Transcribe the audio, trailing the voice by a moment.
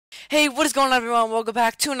Hey, what is going on, everyone? Welcome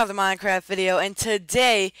back to another Minecraft video, and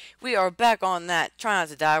today we are back on that Try Not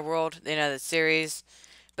to Die world, the series.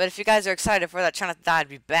 But if you guys are excited for that Try Not to Die to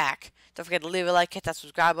be back, don't forget to leave a like, hit that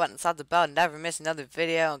subscribe button, slap the bell, and never miss another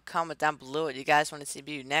video, and comment down below what you guys want to see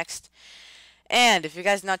me do next. And if you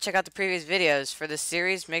guys did not check out the previous videos for this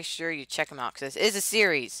series, make sure you check them out, because this is a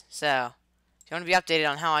series. So, if you want to be updated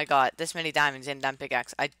on how I got this many diamonds in diamond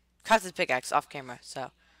pickaxe, I cut the pickaxe off camera,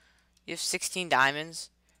 so you have 16 diamonds.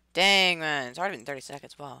 Dang, man. It's already been 30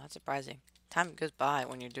 seconds. Wow, that's surprising. Time goes by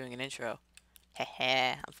when you're doing an intro.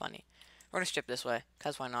 Heh, I'm funny. We're gonna strip this way,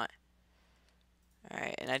 cause why not?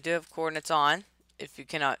 Alright, and I do have coordinates on, if you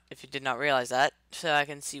did not realize that, so I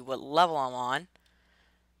can see what level I'm on.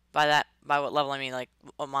 By what level I mean like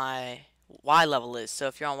what my Y level is. So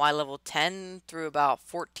if you're on Y level 10 through about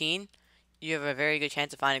 14, you have a very good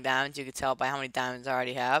chance of finding diamonds. You can tell by how many diamonds I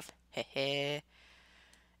already have. Heh.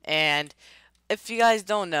 And if you guys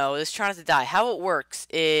don't know, this Try Not to Die, how it works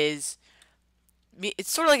is, it's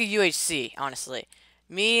sort of like a UHC, honestly.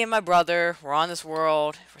 Me and my brother, we're on this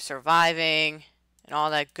world, we're surviving, and all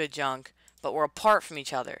that good junk, but we're apart from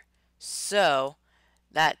each other. So,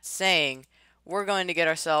 that's saying, we're going to get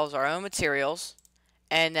ourselves our own materials,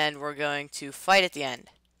 and then we're going to fight at the end,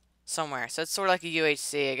 somewhere. So it's sort of like a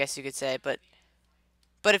UHC, I guess you could say, but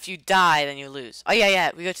if you die, then you lose. Oh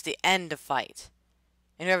yeah, we go to the end to fight.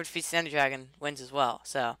 And whoever defeats the Ender Dragon wins as well.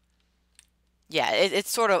 So, yeah,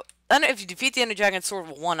 it's sort of... if you defeat the Ender Dragon, it's sort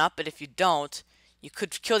of a one-up. But if you don't, you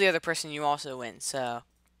could kill the other person, you also win. So,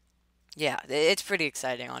 yeah, it's pretty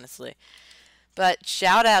exciting, honestly. But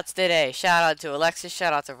shout-outs today. Shout-out to Alexis.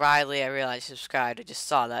 Shout-out to Riley. I realized you subscribed. I just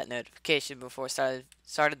saw that notification before I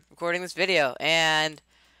started recording this video. And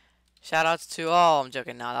shout-outs to all... I'm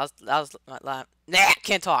joking. No, that was my last... Nah,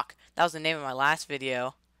 can't talk. That was the name of my last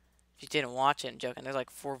video. If you didn't watch it, I'm joking. There's like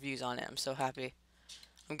 4 views on it. I'm so happy.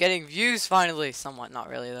 I'm getting views finally. Somewhat. Not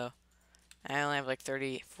really, though. I only have like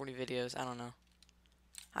 30, 40 videos. I don't know.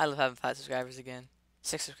 I love having 5 subscribers again.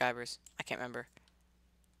 6 subscribers. I can't remember.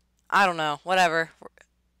 I don't know. Whatever.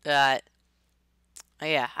 Oh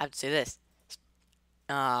yeah, I have to say this.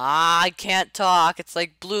 I can't talk. It's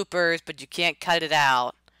like bloopers, but you can't cut it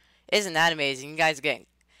out. Isn't that amazing? You guys are getting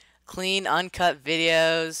clean, uncut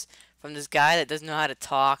videos from this guy that doesn't know how to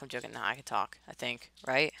talk. I'm joking. Nah, I can talk. I think.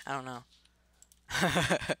 Right? I don't know.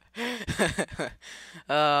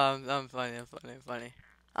 I'm funny.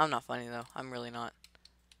 I'm not funny, though. I'm really not.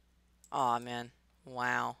 Aw, man.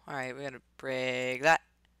 Wow. Alright, we gotta break that.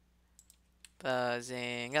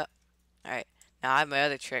 Buzzing up. Alright. Now I have my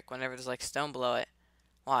other trick whenever there's like stone below it.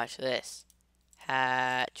 Watch this.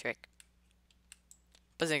 Hat trick.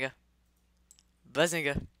 Bazinga.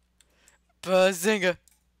 Bazinga. Bazinga.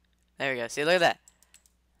 There we go. See, look at that.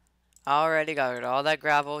 Already got rid of all that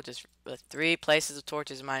gravel, just with 3 places of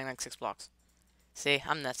torches mining like 6 blocks. See,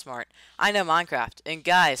 I'm that smart. I know Minecraft. And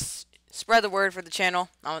guys, spread the word for the channel.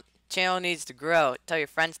 The channel needs to grow. Tell your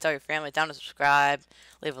friends, tell your family, tell them to subscribe,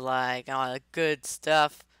 leave a like, and all that good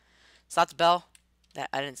stuff. Slap the bell.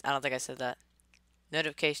 I don't think I said that.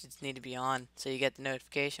 Notifications need to be on so you get the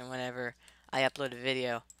notification whenever I upload a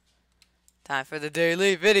video. Time for the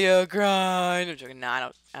daily video grind. I'm joking.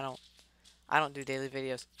 No, I don't do daily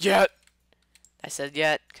videos yet. I said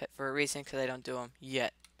yet for a reason, because I don't do them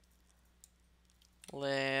yet.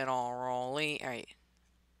 Literally. Alright.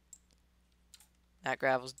 That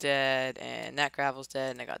gravel's dead, and that gravel's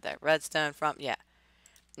dead, and I got that redstone from... Yeah.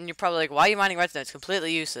 And you're probably like, why are you mining redstone? It's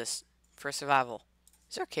completely useless for survival.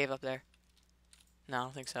 Is there a cave up there? No, I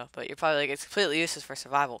don't think so. But you're probably like, it's completely useless for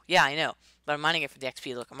survival. Yeah, I know. But I'm mining it for the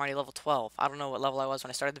XP. Look, I'm already level 12. I don't know what level I was when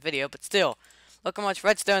I started the video, but still. Look how much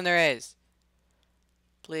redstone there is.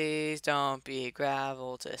 Please don't be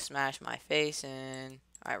gravel to smash my face in.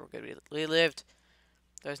 Alright, we're good. We lived.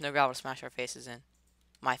 There's no gravel to smash our faces in.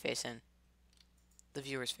 My face in. The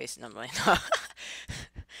viewer's face in.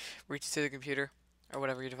 Reaches to the computer. Or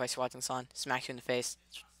whatever your device you're watching this on. Smacks you in the face.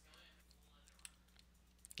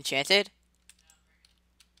 Enchanted?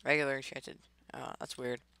 Regular enchanted. Oh, that's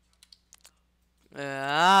weird.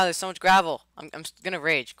 There's so much gravel. I'm gonna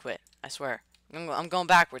rage quit. I swear. I'm going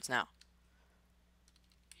backwards now.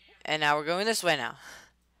 And now we're going this way now.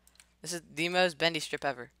 This is the most bendy strip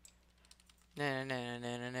ever. Come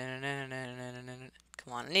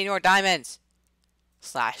on, I need more diamonds.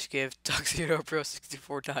 / give Tuxedo Pro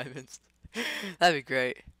 64 diamonds. That'd be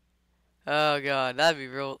great. Oh god, that'd be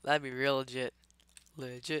real legit.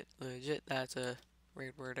 Legit. That's a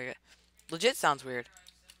weird word I get. Legit sounds weird.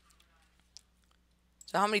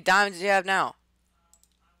 So how many diamonds do you have now?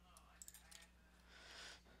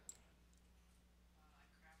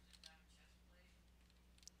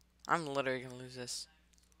 I'm literally gonna lose this.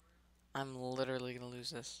 I'm literally gonna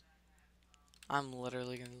lose this. I'm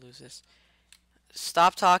literally gonna lose this.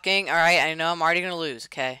 Stop talking. Alright, I know I'm already gonna lose,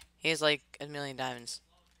 okay? He has like a million diamonds.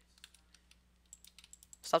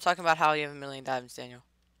 Stop talking about how you have a million diamonds, Daniel.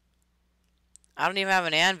 I don't even have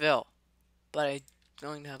an anvil. But I'm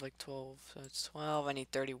going to have like 12. So it's 12. I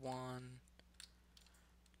need 31.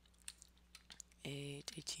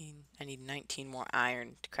 8, 18. I need 19 more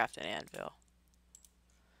iron to craft an anvil.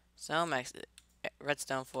 So max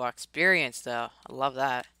redstone for experience though. I love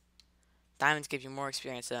that. Diamonds give you more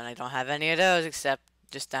experience though, and I don't have any of those except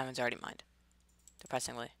just diamonds already mined.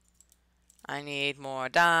 Depressingly. I need more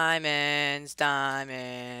diamonds,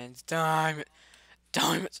 diamonds,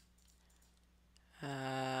 diamonds.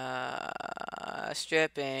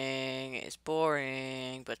 Stripping is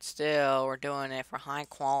boring, but still, we're doing it for high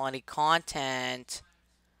quality content.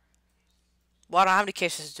 Well, I don't have any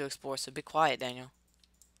cases to explore, so be quiet, Daniel.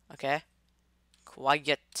 Okay?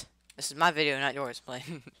 Quiet. This is my video, not yours,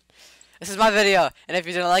 Blaine. This is my video, and if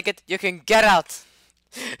you didn't like it, you can get out.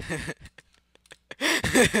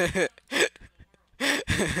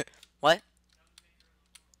 What?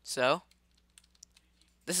 So?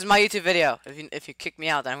 This is my YouTube video. If you kick me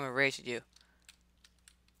out, then I'm gonna rage at you.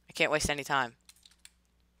 I can't waste any time.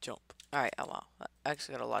 Jump. Alright, oh wow. I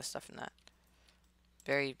actually got a lot of stuff in that.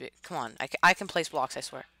 Very big. Come on, I can place blocks, I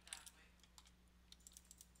swear.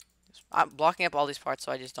 I'm blocking up all these parts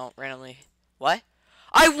so I just don't randomly... What?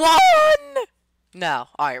 I won! No.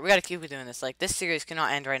 Alright, we gotta keep doing this. Like, this series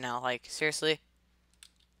cannot end right now. Like, seriously?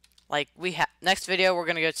 Like, next video, we're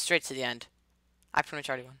gonna go straight to the end. I pretty much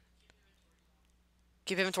already won.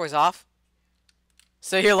 Keep inventories off?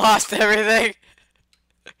 So you lost everything?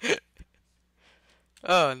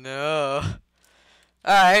 Oh, no.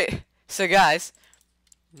 Alright. So, guys,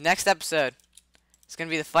 next episode. It's gonna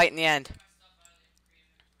be the fight in the end.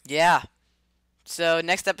 Yeah. So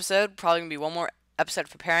next episode, probably gonna be one more episode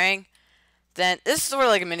of preparing. Then this is sort of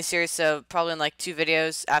like a mini series, so probably in like 2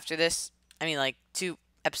 videos after this. I mean like 2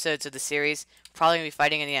 episodes of the series. Probably gonna be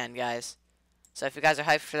fighting in the end, guys. So if you guys are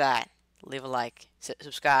hyped for that, leave a like,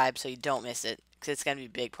 subscribe so you don't miss it, because it's gonna be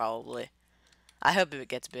big probably. I hope it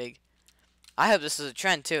gets big. I hope this is a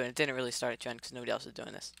trend too, and it didn't really start a trend because nobody else is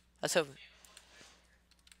doing this. Let's hope.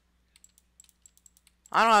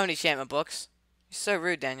 I don't have any enchantment books. You're so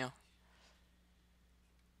rude, Daniel.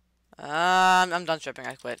 I'm done stripping.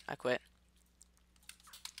 I quit.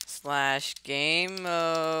 Slash game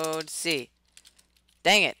mode C.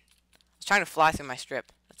 Dang it. I was trying to fly through my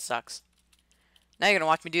strip. That sucks. Now you're gonna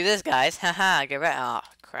watch me do this, guys. Haha, get right. Oh,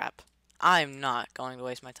 crap. I'm not going to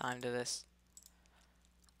waste my time to this.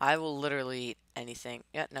 I will literally eat anything.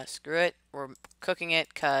 Yeah, no, screw it. We're cooking it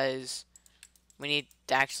because we need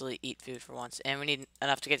to actually eat food for once. And we need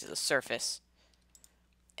enough to get to the surface.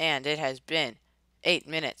 And it has been 8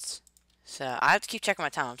 minutes. So I have to keep checking my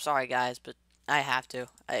time. I'm sorry, guys, but I have to.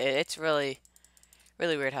 It's really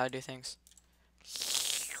weird how I do things.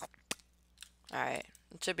 Alright.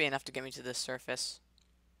 It should be enough to get me to the surface.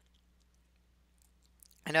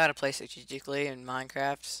 I know how to play strategically in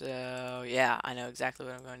Minecraft, so yeah, I know exactly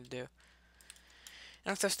what I'm going to do. I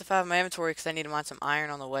don't throw stuff out of my inventory because I need to mine some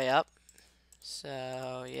iron on the way up.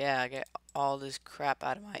 So yeah, I get all this crap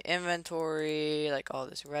out of my inventory, like all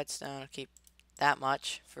this redstone. I'll keep that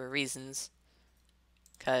much for reasons.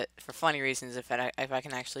 For funny reasons, if I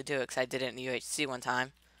can actually do it, because I did it in the UHC one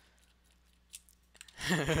time.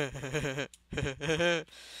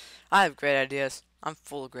 I have great ideas. I'm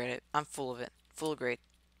full of it. Full of great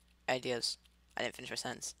ideas. I didn't finish my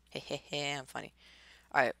sentence. Hehehe, I'm funny.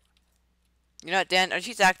 Alright. You know what, Dan? Are the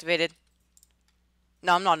cheats activated?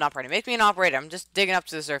 No, I'm not an operator. Make me an operator. I'm just digging up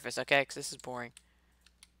to the surface, okay? Because this is boring.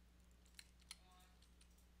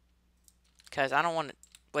 Because I don't want to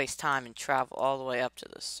waste time and travel all the way up to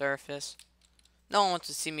the surface. No one wants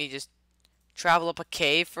to see me just travel up a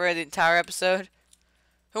cave for the entire episode.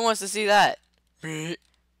 Who wants to see that? Me.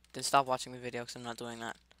 Then stop watching the video because I'm not doing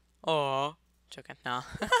that. Aww. Joking. No.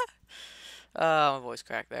 My voice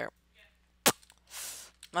cracked there.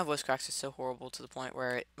 My voice cracks is so horrible to the point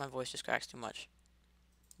where my voice just cracks too much.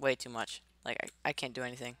 Way too much. Like, I can't do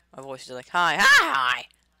anything. My voice is like, hi, hi!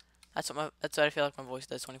 That's what I feel like my voice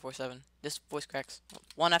does 24/7. This voice cracks.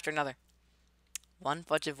 One after another. One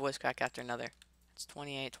bunch of voice crack after another. It's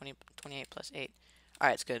 28 plus 8.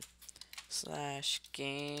 Alright, it's good. Slash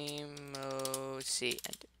game mode C.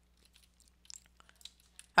 Enter.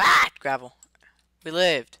 Ah! Gravel. We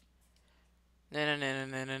lived.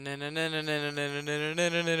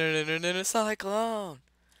 Cyclone.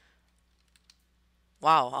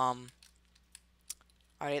 Wow,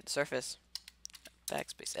 already at the surface.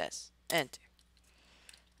 Backspace S. Enter.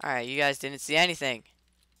 Alright, you guys didn't see anything.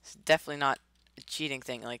 It's definitely not a cheating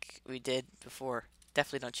thing like we did before.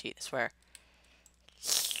 Definitely don't cheat, I swear.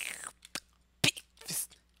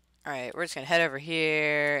 Alright, we're just gonna head over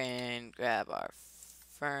here and grab our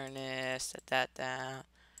furnace, set that down,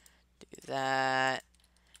 do that.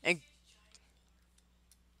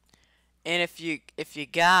 And if you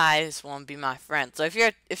guys want to be my friend, so if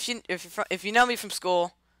you know me from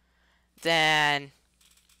school, then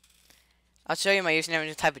I'll show you my username and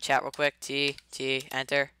just type a chat real quick. T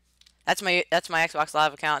enter. That's my Xbox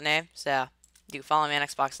Live account name. So you can follow me on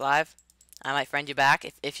Xbox Live. I might friend you back.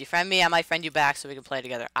 If you friend me, I might friend you back so we can play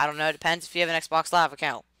together. I don't know. It depends if you have an Xbox Live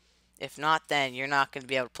account. If not, then you're not going to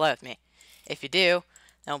be able to play with me. If you do,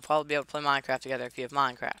 then we'll probably be able to play Minecraft together if you have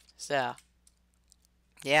Minecraft. So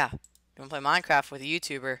yeah. You want to play Minecraft with a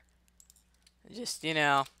YouTuber, just,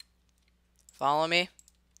 follow me,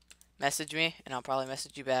 message me, and I'll probably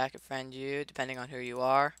message you back and friend you, depending on who you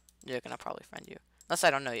are. You're going to probably friend you. Unless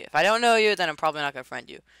I don't know you. If I don't know you, then I'm probably not going to friend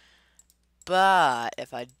you. But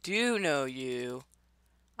if I do know you,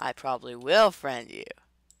 I probably will friend you.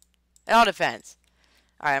 It all depends.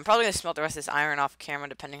 Alright, I'm probably going to smelt the rest of this iron off camera,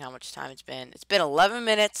 depending how much time it's been. It's been 11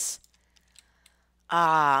 minutes.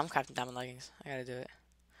 I'm crafting diamond leggings. I gotta do it.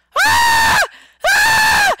 Ah!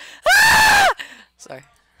 Ah! Ah! Sorry.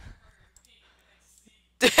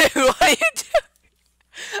 Dude, what are you doing?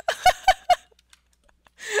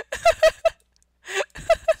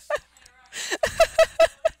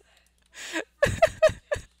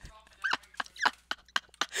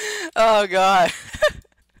 Oh god.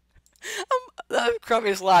 That's the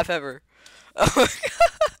crummiest laugh ever. Oh my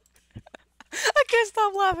god. I can't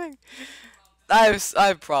stop laughing. I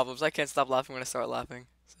have problems. I can't stop laughing when I start laughing.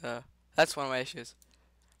 So that's one of my issues.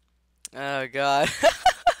 Oh god.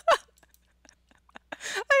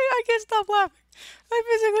 I can't stop laughing. I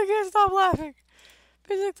physically can't stop laughing.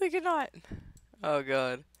 Physically cannot. Oh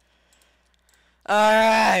god.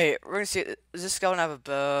 Alright. We're gonna see. Is this going to have a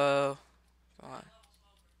bow? Come on.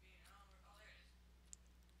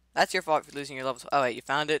 That's your fault for losing your levels. Oh wait, you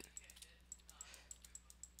found it?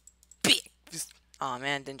 Oh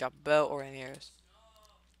man, didn't drop a bow or any arrows.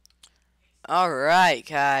 Alright,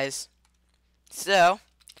 guys. So,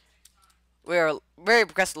 we are very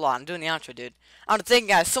progressed a lot. I'm doing the outro, dude. I want to thank you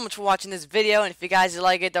guys so much for watching this video. And if you guys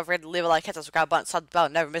like it, don't forget to leave a like, hit that subscribe button, sub the bell,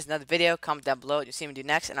 never miss another video. Comment down below what you see me do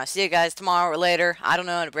next. And I'll see you guys tomorrow or later. I don't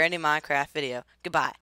know, in a brand new Minecraft video. Goodbye.